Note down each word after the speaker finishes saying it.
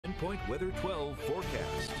Pinpoint Weather 12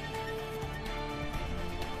 forecast.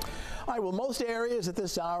 All right, well, most areas at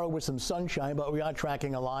this hour with some sunshine, but we are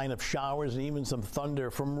tracking a line of showers and even some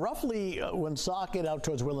thunder from roughly Woonsocket out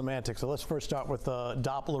towards Willimantic. So let's first start with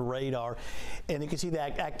Doppler radar. And you can see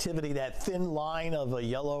that activity, that thin line of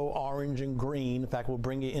yellow, orange, and green. In fact, we'll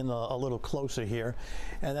bring you in a little closer here.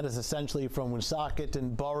 And that is essentially from Woonsocket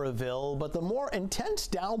and Burrillville. But the more intense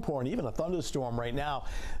downpour and even a thunderstorm right now,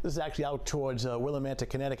 this is actually out towards Willimantic,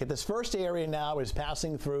 Connecticut. This first area now is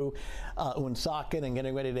passing through Woonsocket and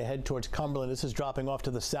getting ready to head towards Cumberland. This is dropping off to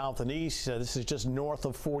the south and east. This is just north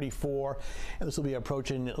of 44, and this will be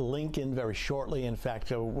approaching Lincoln very shortly. In fact,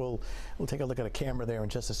 we'll take a look at a camera there in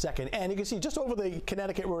just a second. And you can see just over the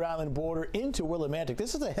Connecticut-Rhode Island border into Willimantic,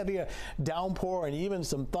 this is a heavier downpour and even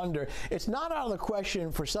some thunder. It's not out of the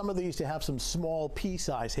question for some of these to have some small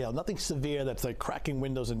pea-sized hail. Nothing severe that's like cracking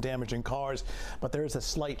windows and damaging cars, but there is a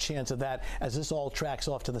slight chance of that as this all tracks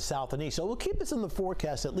off to the south and east. So we'll keep this in the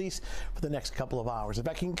forecast at least for the next couple of hours. In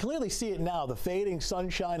fact, you can clearly see it now, the fading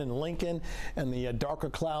sunshine in Lincoln and the darker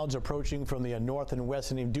clouds approaching from the north and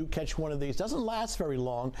west. And you do catch one of these. Doesn't last very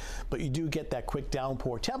long, but you do get that quick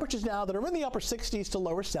downpour. Temperatures now that are in the upper 60s to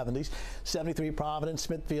lower 70s. 73 Providence,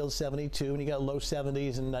 Smithfield 72, and you got low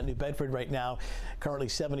 70s in New Bedford right now. Currently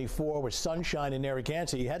 74 with sunshine in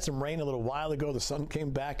Narragansett. You had some rain a little while ago. The sun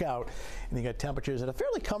came back out, and you got temperatures that are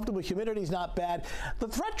fairly comfortable. Humidity is not bad. The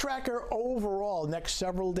threat tracker overall next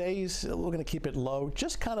several days, we're going to keep it low.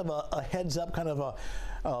 Just kind of a heads up, kind of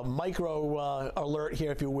a micro alert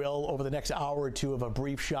here, if you will, over the next hour or two of a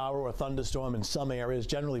brief shower or thunderstorm in some areas,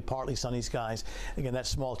 generally partly sunny skies. Again, that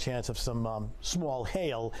small chance of some small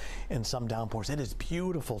hail and some downpours. It is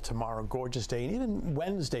beautiful tomorrow, gorgeous day, and even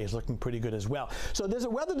Wednesday is looking pretty good as well. So there's a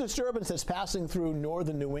weather disturbance that's passing through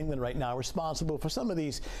northern New England right now, responsible for some of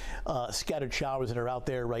these scattered showers that are out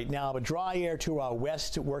there right now. But dry air to our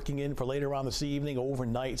west working in for later on this evening,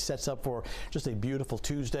 overnight, sets up for just a beautiful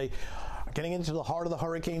Tuesday. Getting into the heart of the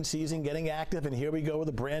hurricane season, getting active, and here we go with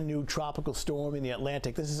a brand new tropical storm in the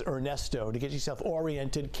Atlantic. This is Ernesto. To get yourself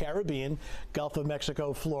oriented, Caribbean, Gulf of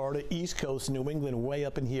Mexico, Florida, East Coast, New England, way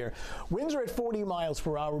up in here. Winds are at 40 miles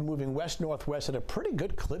per hour, moving west-northwest at a pretty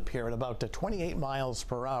good clip here at about 28 miles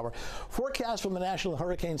per hour. Forecast from the National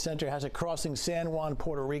Hurricane Center has it crossing San Juan,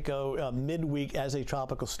 Puerto Rico midweek as a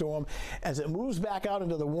tropical storm. As it moves back out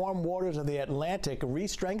into the warm waters of the Atlantic,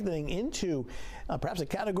 re-strengthening into perhaps a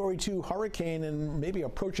Category 2 hurricane and maybe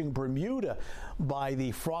approaching Bermuda by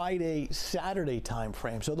the Friday, Saturday time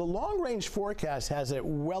frame. So the long-range forecast has it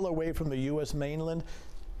well away from the U.S. mainland.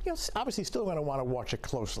 You know, obviously still going to want to watch it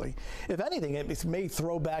closely. If anything, it may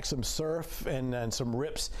throw back some surf and some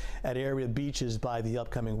rips at area beaches by the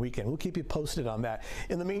upcoming weekend. We'll keep you posted on that.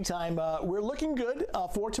 In the meantime, we're looking good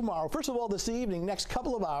for tomorrow. First of all, this evening, next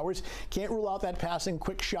couple of hours, can't rule out that passing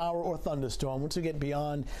quick shower or thunderstorm. Once we get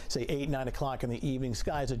beyond, say, 8, 9 o'clock in the evening,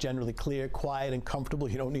 skies are generally clear, quiet, and comfortable.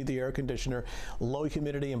 You don't need the air conditioner. Low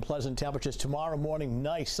humidity and pleasant temperatures. Tomorrow morning,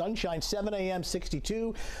 nice sunshine, 7 a.m.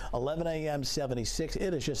 62, 11 a.m. 76.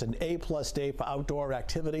 It is just an A-plus day for outdoor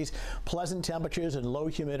activities. Pleasant temperatures and low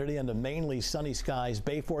humidity under mainly sunny skies.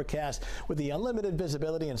 Bay forecast with the unlimited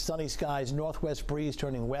visibility and sunny skies. Northwest breeze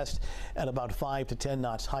turning west at about 5 to 10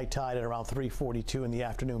 knots. High tide at around 3:42 in the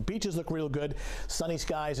afternoon. Beaches look real good. Sunny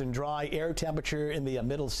skies and dry. Air temperature in the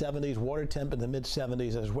middle 70s. Water temp in the mid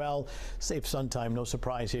 70s as well. Safe sun time. No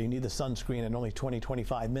surprise here. You need the sunscreen in only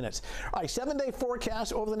 20-25 minutes. All right, 7-day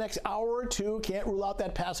forecast over the next hour or two. Can't rule out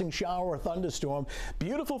that passing shower or thunderstorm.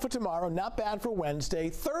 Beautiful for tomorrow, not bad for Wednesday.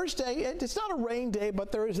 Thursday, it's not a rain day,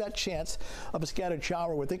 but there is that chance of a scattered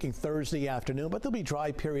shower. We're thinking Thursday afternoon, but there'll be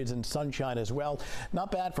dry periods and sunshine as well.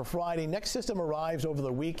 Not bad for Friday. Next system arrives over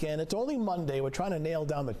the weekend. It's only Monday. We're trying to nail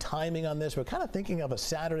down the timing on this. We're kind of thinking of a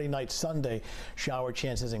Saturday night, Sunday shower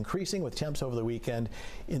chances increasing with temps over the weekend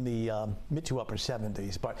in the mid to upper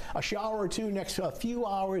 70s. But a shower or two next few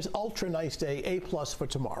hours. Ultra nice day. A+ for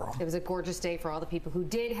tomorrow. It was a gorgeous day for all the people who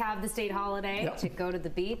did have the state holiday to go to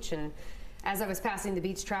the beach. And as I was passing the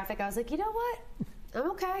beach traffic, I was like, you know what?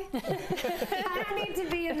 I'm okay. I don't need to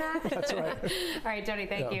be in that. That's right. All right, Tony,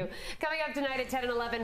 thank you. Coming up tonight at 10 and 11.